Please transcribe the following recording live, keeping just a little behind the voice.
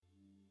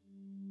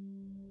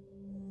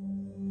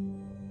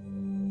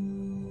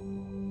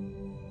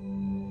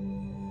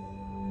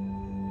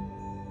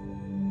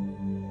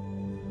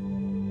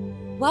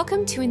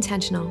Welcome to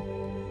Intentional.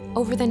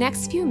 Over the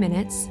next few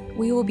minutes,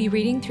 we will be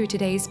reading through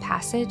today's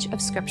passage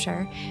of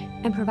Scripture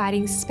and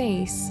providing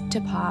space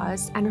to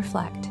pause and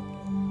reflect.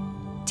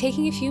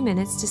 Taking a few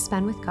minutes to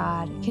spend with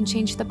God can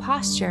change the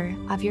posture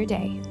of your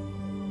day.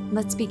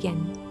 Let's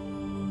begin.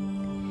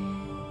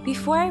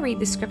 Before I read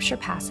the Scripture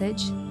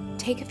passage,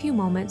 take a few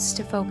moments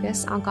to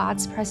focus on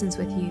God's presence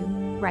with you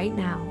right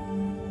now.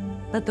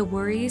 Let the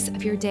worries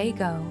of your day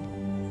go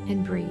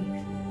and breathe.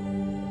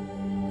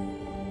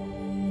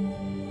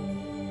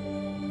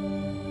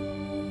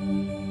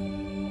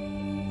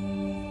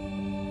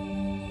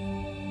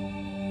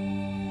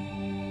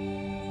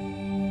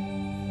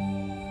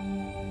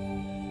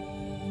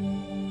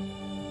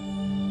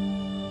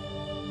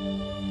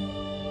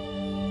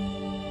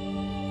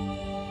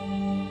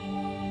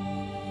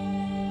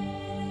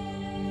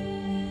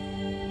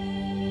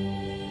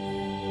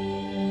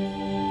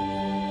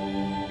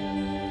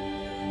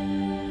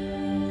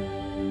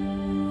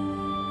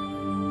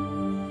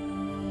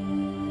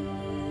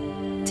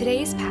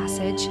 Today's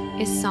passage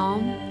is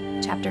Psalm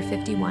chapter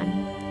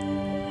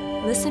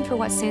 51. Listen for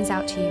what stands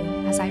out to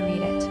you as I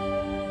read it.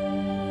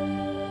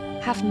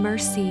 Have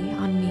mercy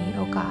on me,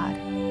 O God,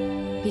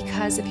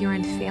 because of your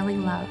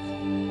unfailing love.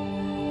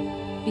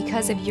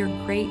 Because of your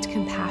great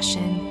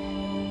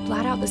compassion,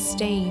 blot out the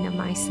stain of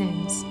my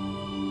sins.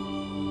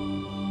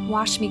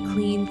 Wash me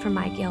clean from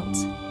my guilt.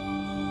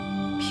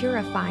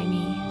 Purify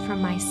me from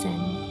my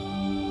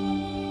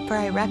sin. For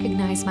I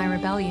recognize my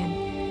rebellion.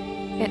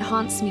 It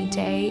haunts me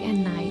day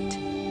and night.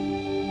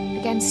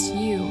 Against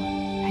you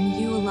and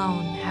you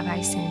alone have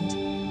I sinned.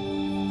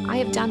 I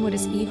have done what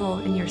is evil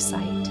in your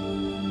sight.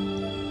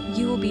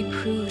 You will be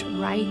proved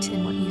right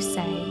in what you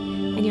say,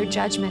 and your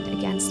judgment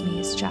against me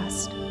is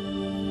just.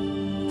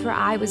 For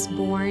I was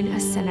born a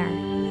sinner,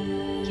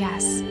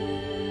 yes,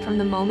 from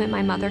the moment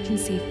my mother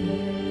conceived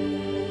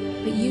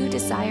me. But you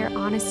desire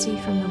honesty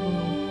from the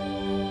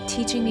womb,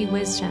 teaching me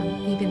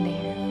wisdom even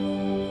there.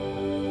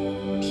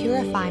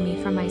 Purify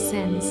me from my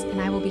sins, and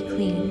I will be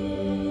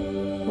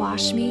clean.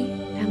 Wash me,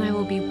 and I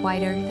will be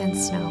whiter than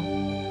snow.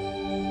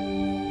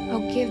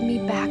 Oh, give me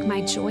back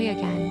my joy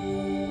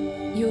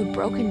again. You have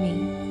broken me.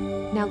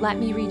 Now let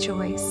me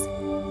rejoice.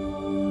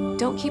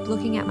 Don't keep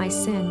looking at my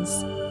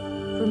sins.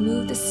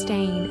 Remove the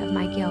stain of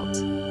my guilt.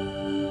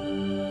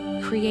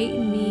 Create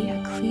in me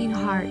a clean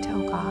heart,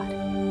 O God.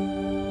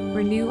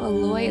 Renew a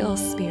loyal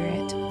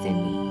spirit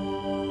within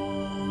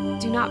me.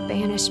 Do not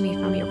banish me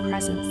from your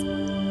presence,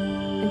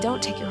 and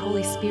don't take your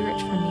Holy Spirit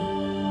from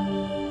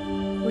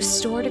me.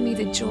 Restore to me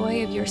the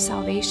joy of your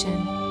salvation,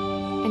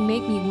 and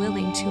make me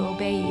willing to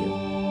obey you.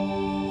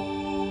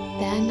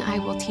 Then I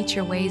will teach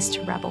your ways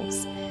to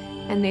rebels,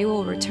 and they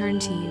will return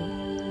to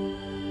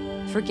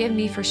you. Forgive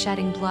me for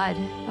shedding blood,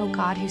 O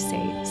God who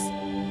saves.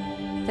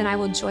 Then I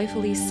will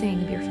joyfully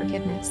sing of your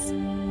forgiveness.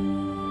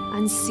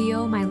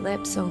 Unseal my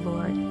lips, O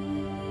Lord,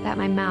 that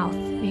my mouth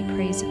may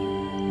praise you.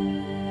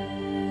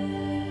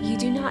 You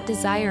do not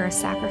desire a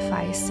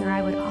sacrifice, or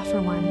I would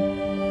offer one.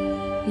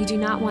 You do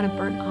not want a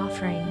burnt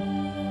offering.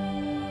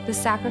 The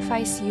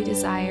sacrifice you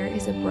desire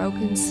is a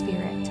broken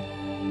spirit.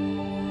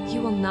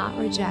 You will not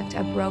reject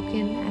a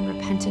broken and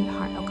repentant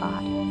heart, O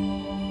God.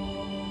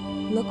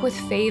 Look with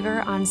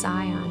favor on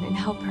Zion and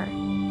help her.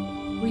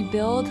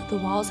 Rebuild the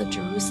walls of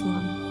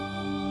Jerusalem.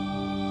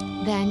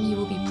 Then you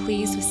will be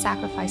pleased with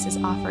sacrifices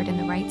offered in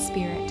the right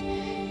spirit,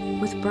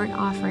 with burnt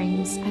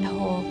offerings and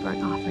whole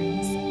burnt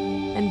offerings.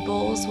 And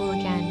bulls will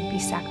again be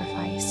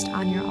sacrificed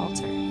on your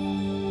altar.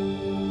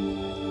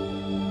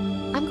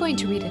 I'm going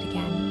to read it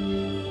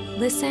again.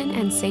 Listen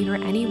and savor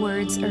any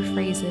words or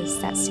phrases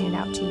that stand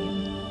out to you.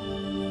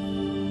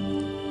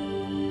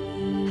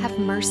 Have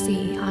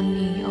mercy on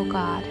me, O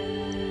God,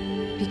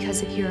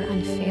 because of your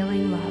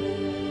unfailing love.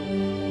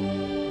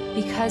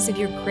 Because of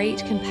your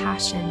great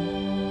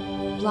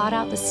compassion, blot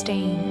out the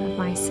stain of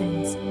my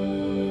sins.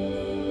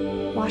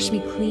 Wash me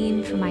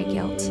clean from my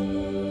guilt.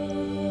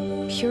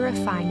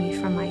 Purify me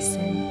from my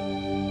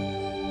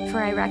sin.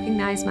 For I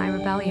recognize my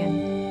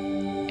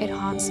rebellion. It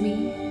haunts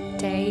me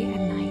day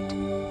and night.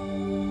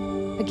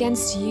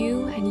 Against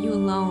you and you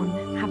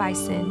alone have I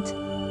sinned.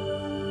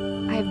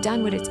 I have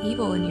done what is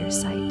evil in your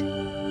sight.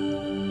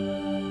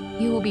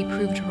 You will be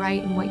proved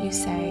right in what you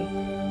say,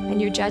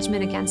 and your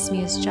judgment against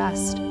me is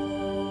just.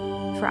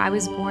 For I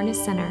was born a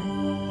sinner,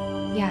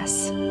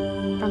 yes,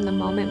 from the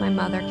moment my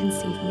mother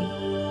conceived me.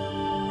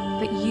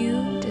 But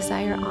you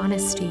desire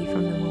honesty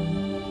from the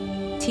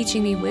womb,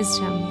 teaching me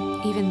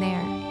wisdom even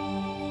there.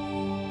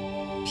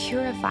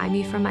 Purify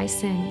me from my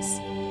sins,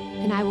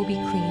 and I will be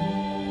clean.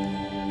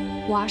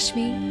 Wash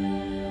me,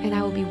 and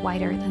I will be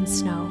whiter than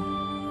snow.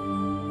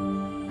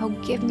 Oh,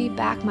 give me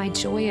back my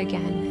joy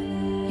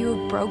again. You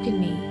have broken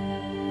me.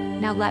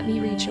 Now let me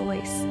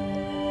rejoice.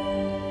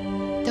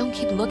 Don't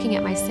keep looking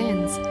at my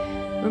sins.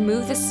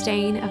 Remove the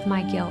stain of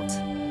my guilt.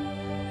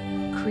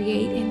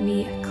 Create in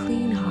me a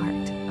clean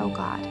heart, O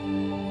God.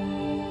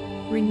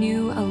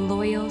 Renew a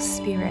loyal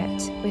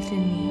spirit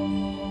within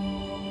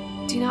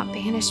me. Do not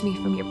banish me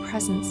from your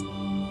presence,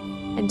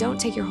 and don't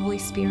take your Holy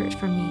Spirit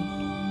from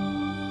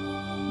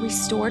me.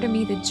 Restore to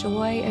me the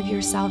joy of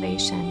your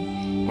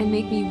salvation and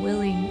make me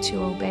willing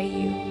to obey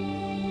you.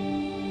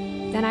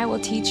 Then I will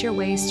teach your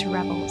ways to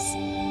rebels,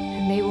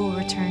 and they will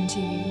return to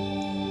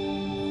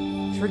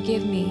you.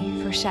 Forgive me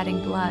for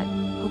shedding blood,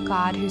 O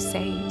God who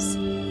saves.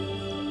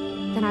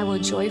 Then I will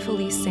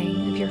joyfully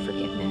sing of your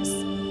forgiveness.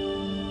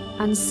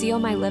 Unseal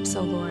my lips,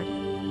 O Lord,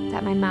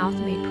 that my mouth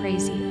may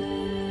praise you.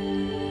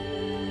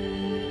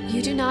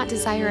 You do not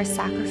desire a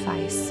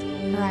sacrifice,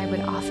 or I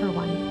would offer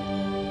one.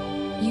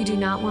 You do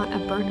not want a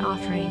burnt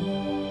offering.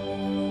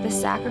 The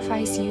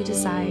sacrifice you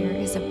desire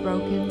is a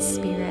broken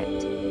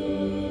spirit.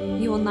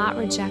 You will not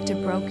reject a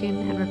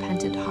broken and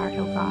repentant heart,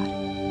 O God.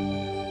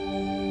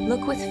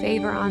 Look with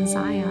favor on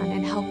Zion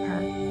and help her.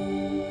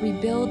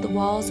 Rebuild the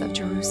walls of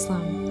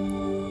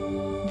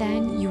Jerusalem.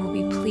 Then you will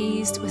be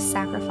pleased with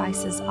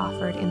sacrifices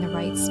offered in the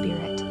right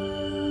spirit,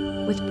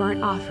 with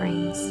burnt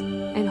offerings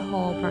and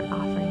whole burnt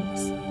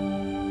offerings.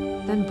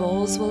 Then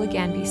bulls will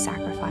again be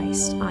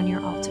sacrificed on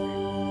your altar.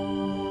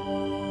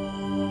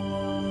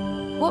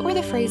 What were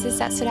the phrases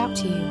that stood out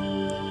to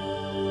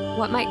you?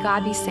 What might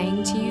God be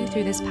saying to you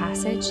through this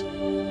passage,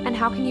 and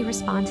how can you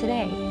respond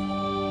today?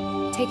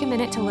 Take a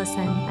minute to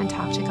listen and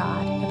talk to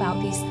God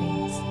about these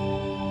things.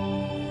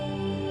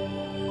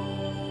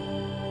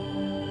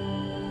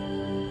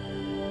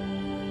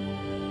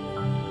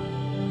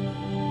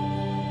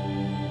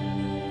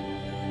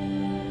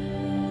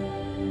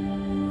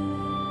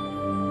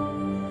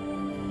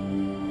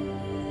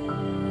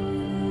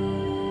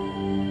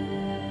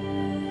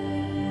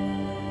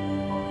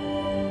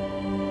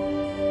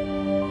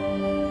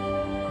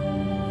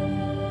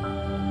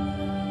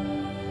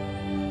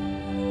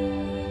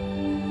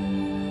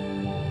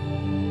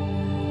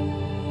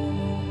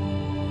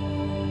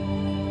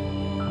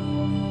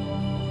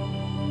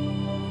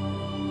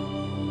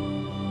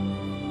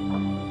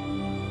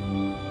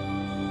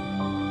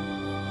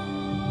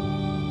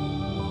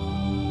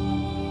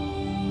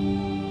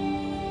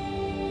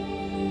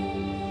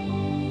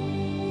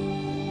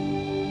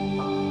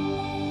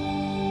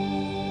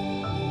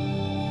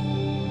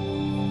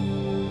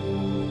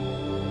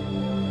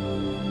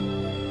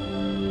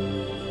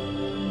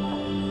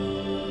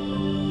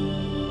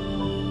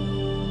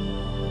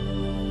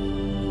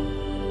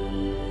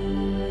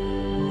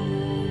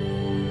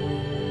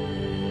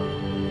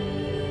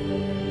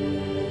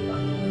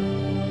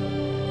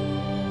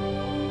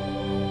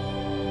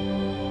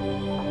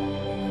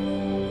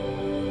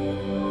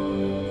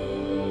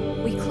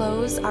 We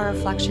close our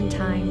reflection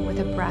time with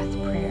a breath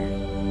prayer.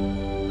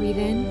 Breathe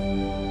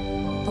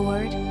in,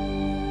 Lord,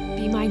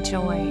 be my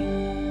joy.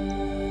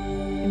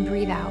 And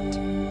breathe out,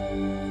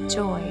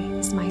 joy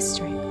is my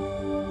strength.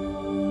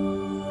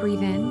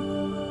 Breathe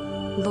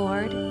in,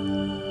 Lord,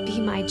 be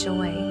my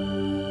joy.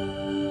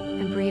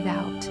 And breathe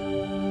out,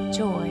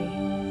 joy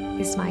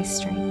is my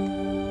strength.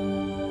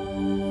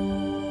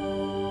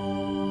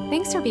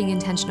 Thanks for being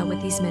intentional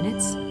with these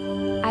minutes.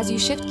 As you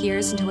shift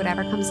gears into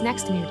whatever comes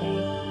next in your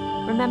day,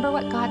 remember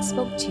what God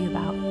spoke to you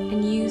about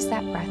and use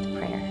that breath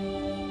prayer.